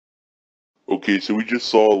Okay, so we just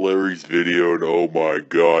saw Larry's video and oh my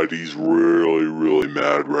god, he's really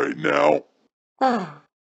mad right now. But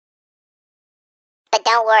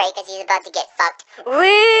don't worry, because he's about to get fucked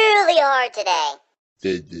really hard today.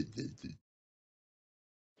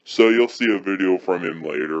 So you'll see a video from him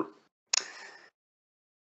later.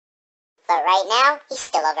 But right now, he's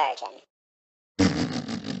still a virgin.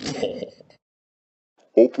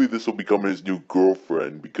 Hopefully this will become his new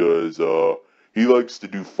girlfriend because, he likes to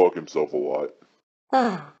do fuck himself a lot.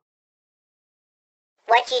 What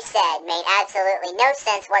you said made absolutely no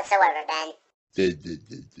sense whatsoever, Ben.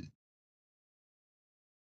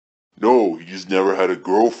 No, he just never had a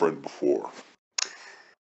girlfriend before.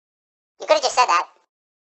 You could have just said that.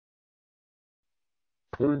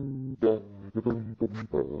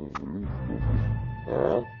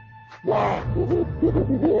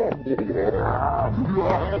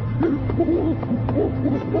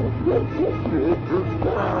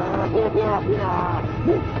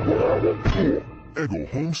 Eggo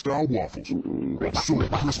home-style waffles. So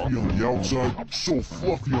crispy on the outside, so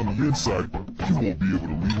fluffy on the inside, you won't be able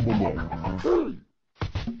to leave them alone.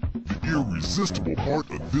 The irresistible part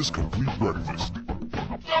of this complete breakfast.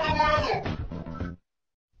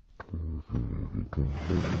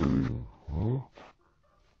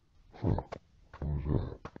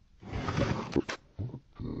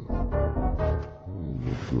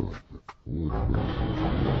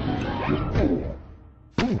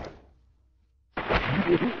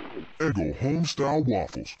 Eggo home-style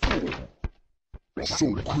waffles.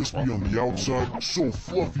 So crispy on the outside, so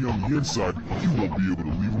fluffy on the inside, you won't be able to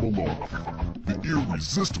leave them alone. The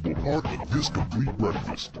irresistible part of this complete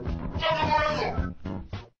breakfast.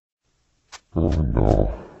 Oh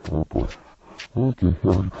no. Oh boy. Okay.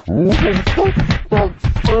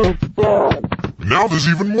 Now there's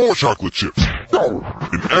even more chocolate chips. An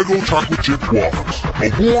Eggo chocolate chip waffles. A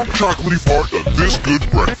warm chocolatey part of this good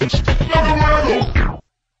breakfast.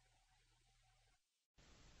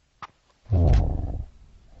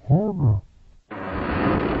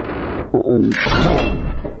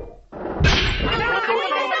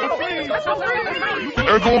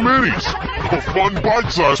 Eggo minis. A fun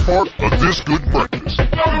bite-sized part of this good breakfast.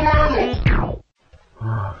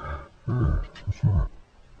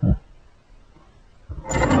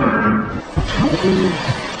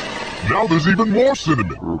 Now there's even more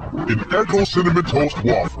cinnamon. An Eggo cinnamon toast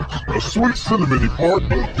waffles. A sweet cinnamony part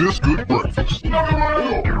of this good breakfast.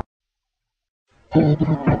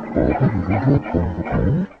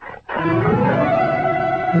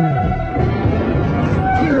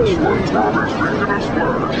 Strawberry Speaking and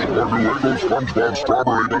Splash, our new Eggo SpongeBob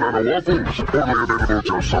Strawberry Banana Waffles, only available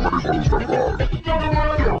till somebody goes to buy.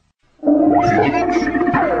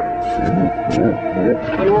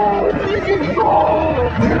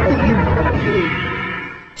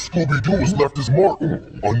 Scooby-Doo has left his mark. A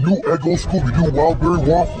new Eggo Scooby-Doo Wildberry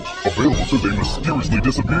Waffles, available till they mysteriously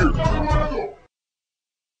disappear.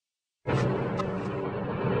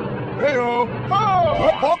 Hey-o!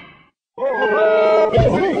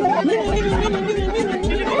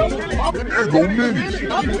 Eggo minis.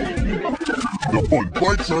 The fun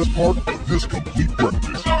bite-sized part of this complete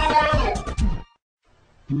breakfast.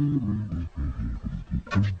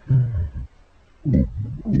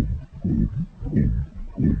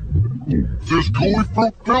 There's gooey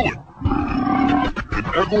fruit filling. An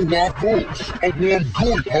Eggo waffles. A warm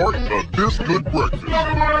gooey part of this good breakfast.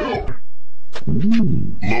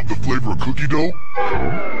 Love the flavor of cookie dough?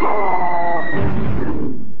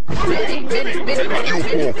 You'll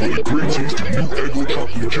fall for the great tasty new Eggo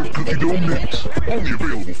chocolate chip cookie dough mix. Only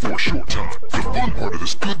available for a short time. The fun part of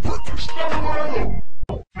this good breakfast.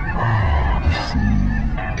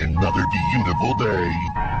 Another beautiful day.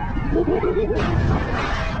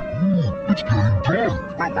 It's getting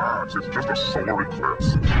dark. Relax, it's just a solar eclipse.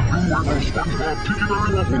 New Eggo SpongeBob Tiki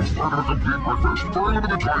Berry Waffles, part of a complete breakfast for a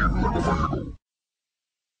limited time. Eggo Eggo.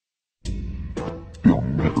 You'll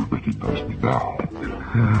never recognize me now.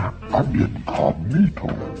 I'm incognito.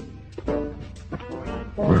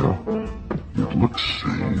 Well, it looks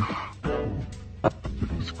safe.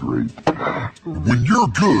 It's great. When you're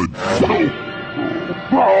good,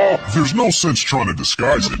 there's no sense trying to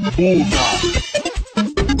disguise it.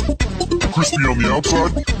 Crispy on the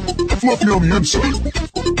outside, fluffy on the inside.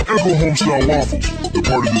 Eggo home-style waffles, the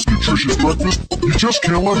part of this nutritious breakfast you just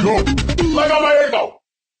can't let go. Let go my Eggo!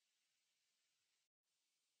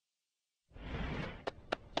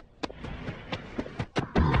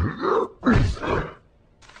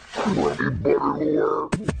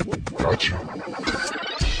 Gotcha.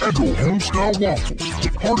 Eggo home-style waffles, the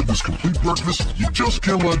part of this complete breakfast you just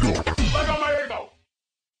can't let go. Let go my Eggo!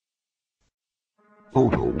 Oh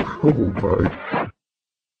no, oh my.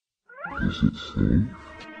 Is it safe?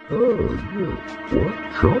 Yeah. What?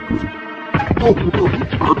 Chocolate? Oh no,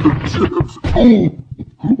 the chips!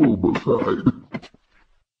 Oh my side.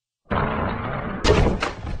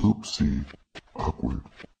 Oopsie. Awkward.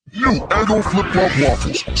 New Eggo flip-flop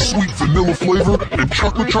waffles, sweet vanilla flavor and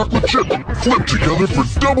chocolate chip, flip together for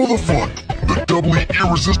double the fun. The doubly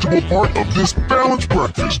irresistible part of this balanced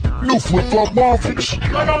breakfast. New flip-flop waffles. Look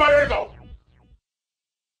at my Eggo!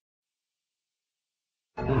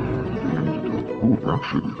 Oh, brown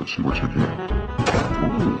sugar. Let's see what's in here.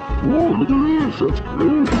 Oh, look at this. That's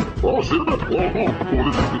great. Oh, cinnamon. Oh,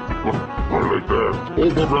 this is it. I like that.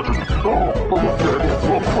 Oh, more brown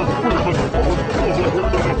sugar.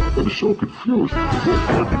 I'm so confused.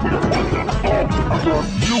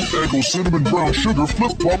 New Eggo cinnamon brown sugar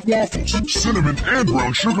flip-flop waffles. Cinnamon and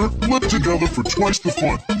brown sugar flip together for twice the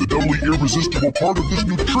fun. The doubly irresistible part of this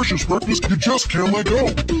nutritious breakfast you just can't let go.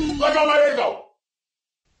 Look at my Eggo!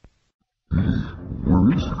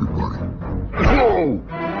 Where is everybody? Whoa!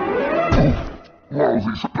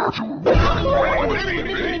 Lousy spatula!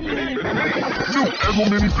 New Eggo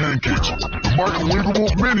Mini Pancakes, the microwavable,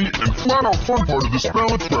 mini, and flat-out fun part of this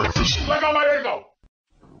balanced breakfast. Look at my Eggo!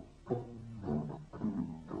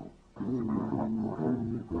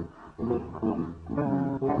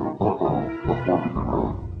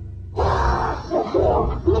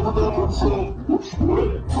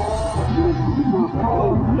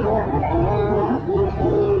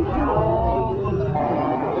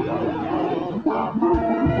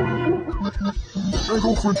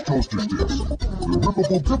 Eggo French toaster sticks. The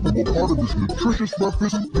rippable, dippable part of this nutritious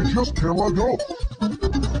breakfast you just can't let go.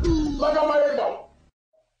 Look at my Eggo!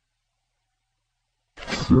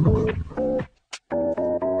 Cinnamon.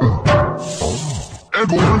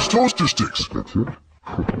 Eggo French toaster sticks. That's it.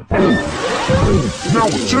 Now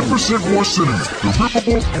with 10% more cinnamon, the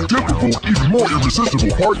rippable, dippable, even more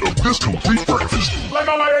irresistible part of this complete breakfast. Look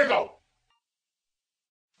at my Eggo!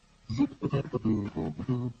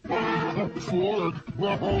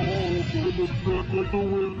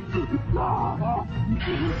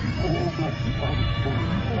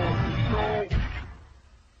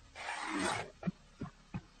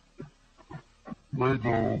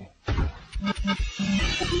 Lego.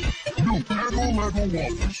 New Eggo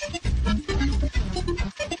waffles.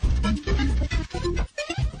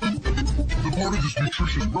 The part of this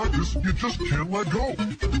nutritious breakfast you just can't let go.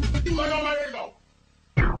 Look at my Eggo!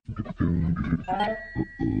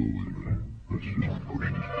 Let's just push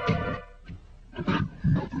this.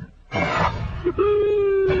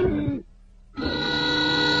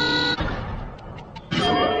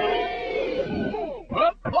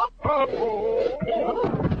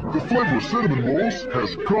 The flavor of cinnamon rolls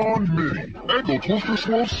has gone mini. Eggo Toaster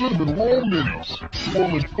Swirl Cinnamon Roll Minis.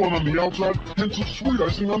 Swirling fun on the outside, hints of sweet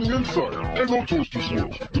icing on the inside. Eggo Toaster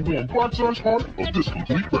Swirls, the warm bite-sized heart of this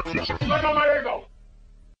complete breakfast. Look at my Eggo!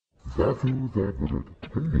 Hey,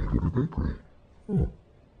 little bakery. Oh,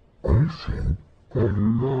 icing? I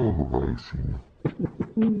love icing.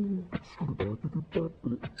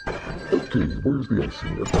 Okay, where's the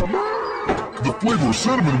icing? The flavor of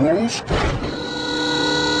cinnamon rolls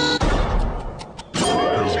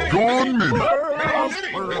has gone mini.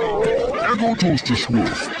 Eggo Toaster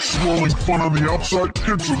Swirls, swirling fun on the outside,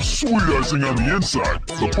 hints of sweet icing on the inside.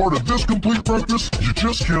 The part of this complete breakfast you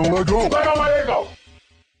just can't let go. Look at my Eggo!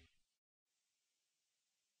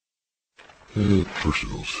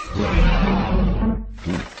 Personals.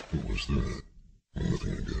 What was that?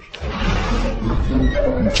 Nothing, I guess.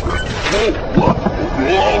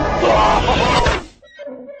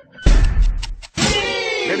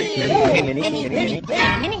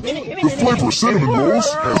 The flavor of cinnamon rolls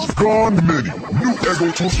has gone mini. New Eggo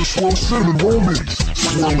Toaster Swirl Cinnamon Roll Minis.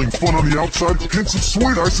 Swirling fun on the outside, hints of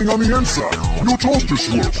sweet icing on the inside. New Toaster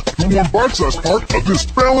Swirls, the warm bite-sized part of this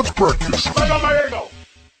balanced breakfast. Look at my Eggo!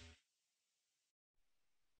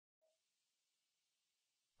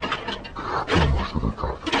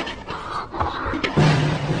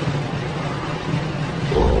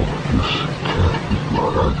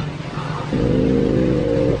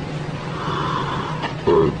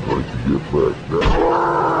 I'd like to get back now.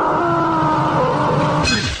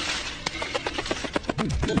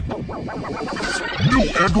 New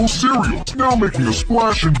Eggo cereal, now making a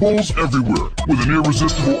splash in bowls everywhere. With an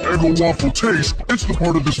irresistible Eggo waffle taste, it's the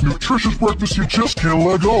part of this nutritious breakfast you just can't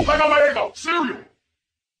let go. Look at my Eggo! Cereal!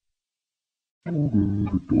 What in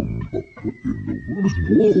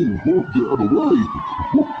the world? Whoa, get out of the way.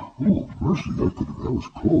 Oh, mercy, that was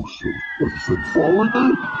close. What is that, falling?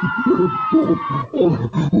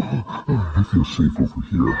 I feel safe over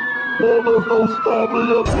here. Oh, no, stop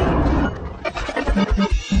it!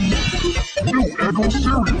 New Eggo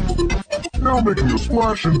cereal. Now making a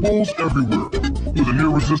splash in bowls everywhere. With an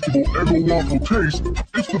irresistible Eggo waffle taste,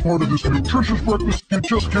 it's the part of this nutritious breakfast you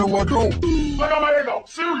just can't let go. I got my Eggo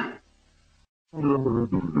cereal.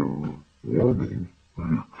 Warming? Are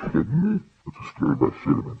you kidding me? I'm just scared by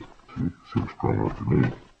cinnamon. See, seems strong enough to me.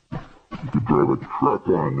 You could drive a truck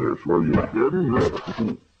on this. Are you kidding me?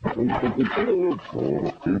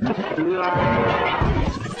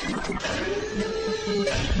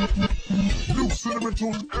 New Cinnamon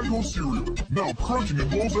Toast Eggo cereal. Now crunching in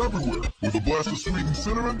bowls everywhere. With a blast of sweetened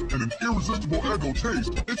cinnamon and an irresistible Eggo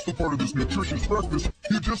taste, it's the part of this nutritious breakfast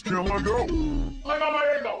you just can't let go. I got my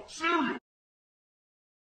Eggo cereal.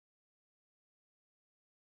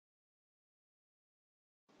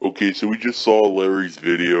 Okay, so we just saw Larry's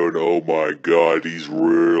video, and oh my god, he's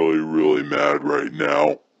really mad right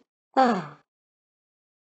now. But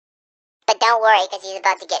don't worry, because he's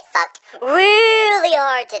about to get fucked really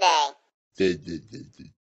hard today.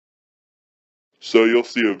 So you'll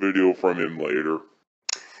see a video from him later.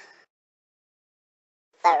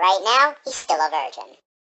 But right now, he's still a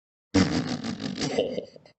virgin.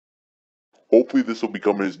 Hopefully this will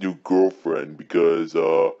become his new girlfriend, because,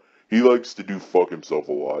 he likes to do fuck himself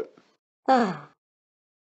a lot. What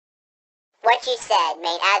you said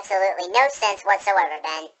made absolutely no sense whatsoever,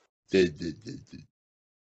 Ben.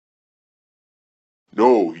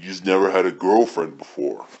 No, he just never had a girlfriend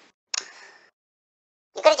before.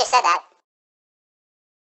 You could have just said that.